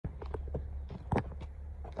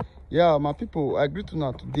Yeah, my people, I agree to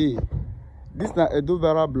now today. This na Edo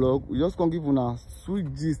Vera blog. We just gonna give una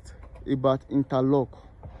sweet gist about interlock.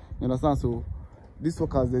 You understand? So these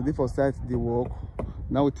workers they for site they work.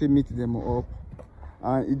 Now we take meet them up.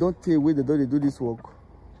 And it don't take away they do this work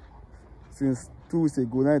since 2 weeks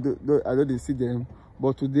ago. Now I don't see them.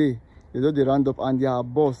 But today they do the round up and their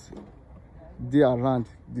boss they around.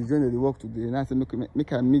 They join the work today. And I say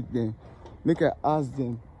make I meet them. Make I ask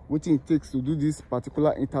them what it takes to do this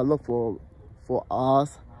particular interlock for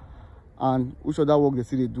us and which other work they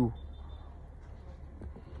see they do.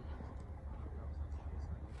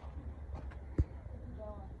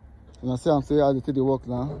 And I say I'm saying how they take the work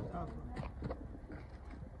now.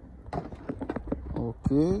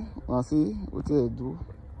 Okay, I see what they do.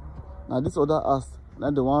 Now this other ask,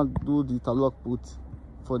 now they want to do the interlock put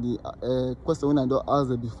for the question when I don't ask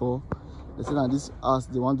them before. They say that this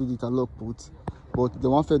ask they want to do the interlock put. But they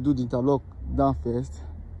want to do the interlock down first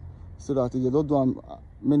so that if they don't do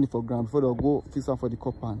many for ground before they'll go fix them for the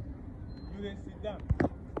compound. You didn't sit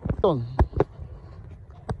down.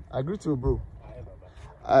 I agree to you, bro.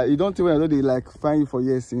 You don't think when I know they like find you for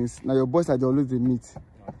years since now your boys are always they meet.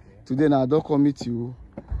 Okay. Today now I don't come meet you.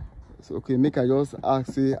 So okay, make I just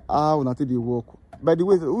ask say how not they work. By the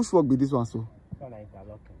way, which work be this one so?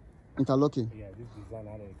 Interlocking. Interlocking? Yeah, this design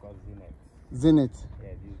I call Zenith. Zenith? Yeah,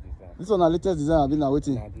 this design. This one the latest design I've been now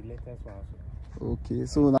waiting. Nah, the latest one. Okay,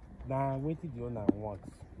 so now waiting the owner wants.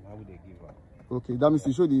 Now we they give her. Okay, that means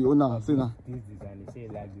you show the owner. This design, he say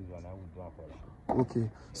like this one, I will do it for you. Okay,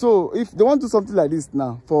 so if they want to do something like this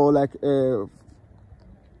now for like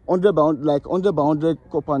 100 by 100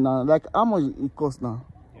 copper now, like how much it costs now?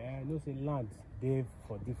 Yeah, no say land they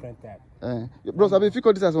for different types. Bros, I mean if you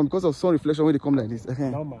call this as one because of sun reflection when they come like this.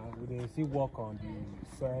 No man, we they see work on the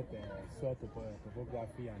soil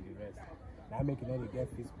topography and the rest. Now make it know they get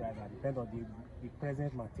fixed price and depend on the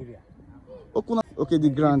present material. Okay, the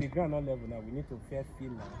ground. The ground level now we need to first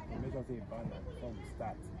feel now to make sure it's bound before we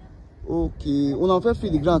start. Okay, we have to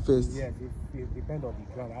feel the ground first. Yes, it depends on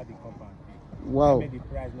the ground, how the compound be. Wow. Make the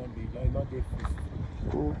price not be not they fixed.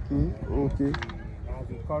 Okay, okay. As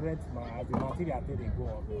the current as the material they go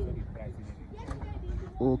up, so the price is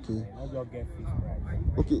okay. Not just get fixed price.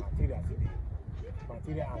 Okay.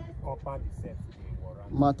 Material and the compound itself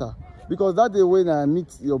matter. Because that day when I meet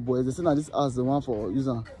your boys, they say that this as the one for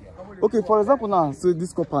user. Okay, for example now, so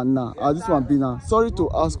this compound now, this one be now. Sorry to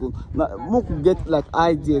ask you, now more could get like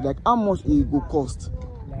idea, like how much it will cost.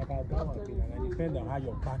 Like I don't want to it depends on how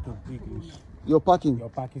your parking big is. Your parking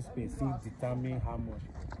space determine how much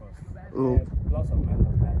it will cost. Oh. Plus or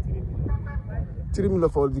minus like 3 million. 3 million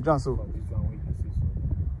for the ground, so. For this one we can see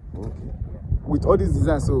so. Okay. Yeah. With all these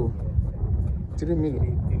designs, so 3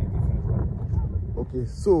 million. Okay,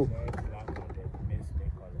 so.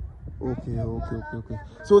 Okay.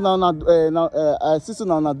 So now I see so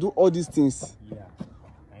now do all these things. Yeah.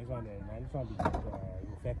 This one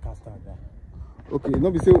you fair cast down. Okay,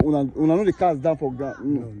 not be say una know the cast down for ground.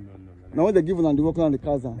 No. Now when they give una the work on the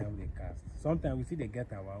cast down. Now they cast. Sometimes we see they get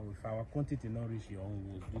if our quantity not reach your own,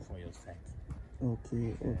 we'll do for your site.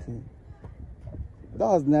 Okay.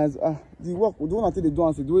 That's nice. The work we don't until they do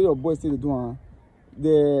and say the way your boys say they do.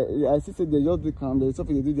 I see say they just come, they stuff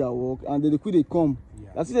they do their work and they quit they come.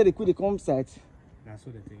 Yeah. I see that they quit they come site. That's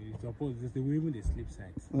what they think. It's supposed it's the way even they sleep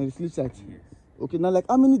site. The sleep site? Yes. Okay, now like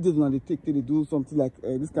how many days now they take till they do something like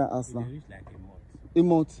this kind of ass now? They reach like a month. A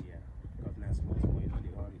month? Yeah. Because now small, you know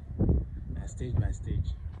they hurry. Now stage by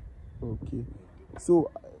stage. Okay. So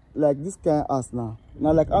like this kind of ass now.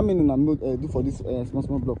 Now like how many do for this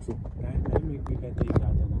small block so? Let me quickly tell you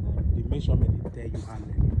that the measurement they tell you how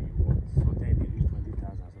many you want. Sometimes they reach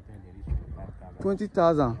 20,000, sometimes they reach 25,000.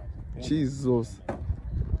 20,000? Jesus.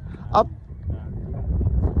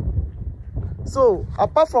 So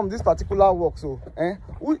apart from this particular work, so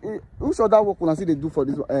which other work will I see they do for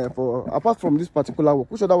this apart from this particular work,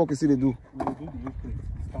 which other work you see they do? We do the blueprint,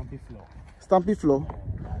 stamping floor. Stamping floor?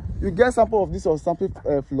 You get sample of this or stamping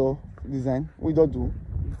floor design? We don't do.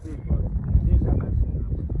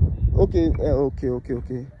 Okay.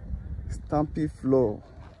 Stamping floor.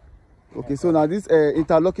 Okay, so now this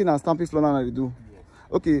interlocking and stamping floor now they do. Yes.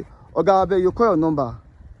 Okay, Oga, you call your number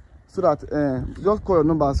so that just call your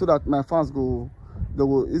number so that my fans they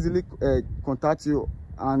will easily contact you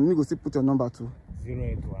and me go still put your number too.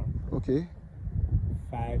 081. Okay.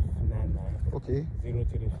 599. Okay.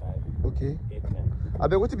 035. Okay. 89. I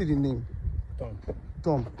bet what will be the name?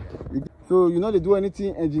 Tom. So you know they do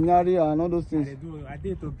anything engineering and all those things. They do. I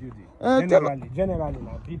did to building. Generally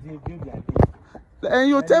now building. And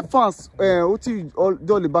you tell fans all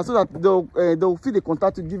the about so that they'll feel the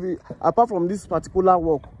contact to give you apart from this particular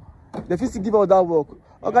work. They feel to give all that work.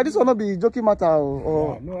 Okay, this will not be joking matter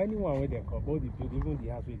or yeah, no, anyone where they call, both the build, even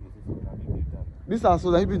the house where they see so build that. this house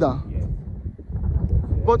so that you build that. Yes.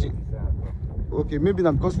 But okay, maybe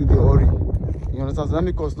not because we dey hurry. You understand? So that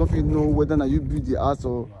because nothing know whether na you build the house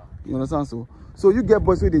or you understand. So you get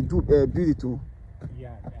boys where they do build it too.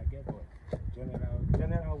 Yeah, I get boys.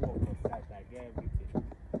 General work on site, I get everything.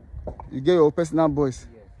 You get your personal boys.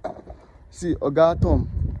 Yes. See, Oga Tom,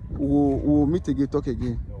 we'll meet again, talk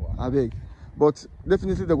again. No, I beg. But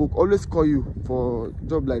definitely they will always call you for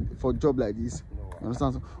job like this. No, You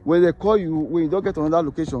understand? So when they call you, when you don't get to another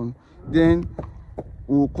location, then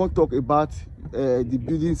we'll come talk about the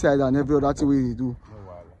building side and every other thing we do. no,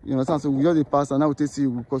 you understand? So we just the pass and now we take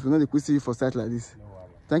you because we know they could see you for site like this. no,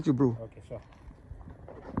 Thank you, bro. okay, sure.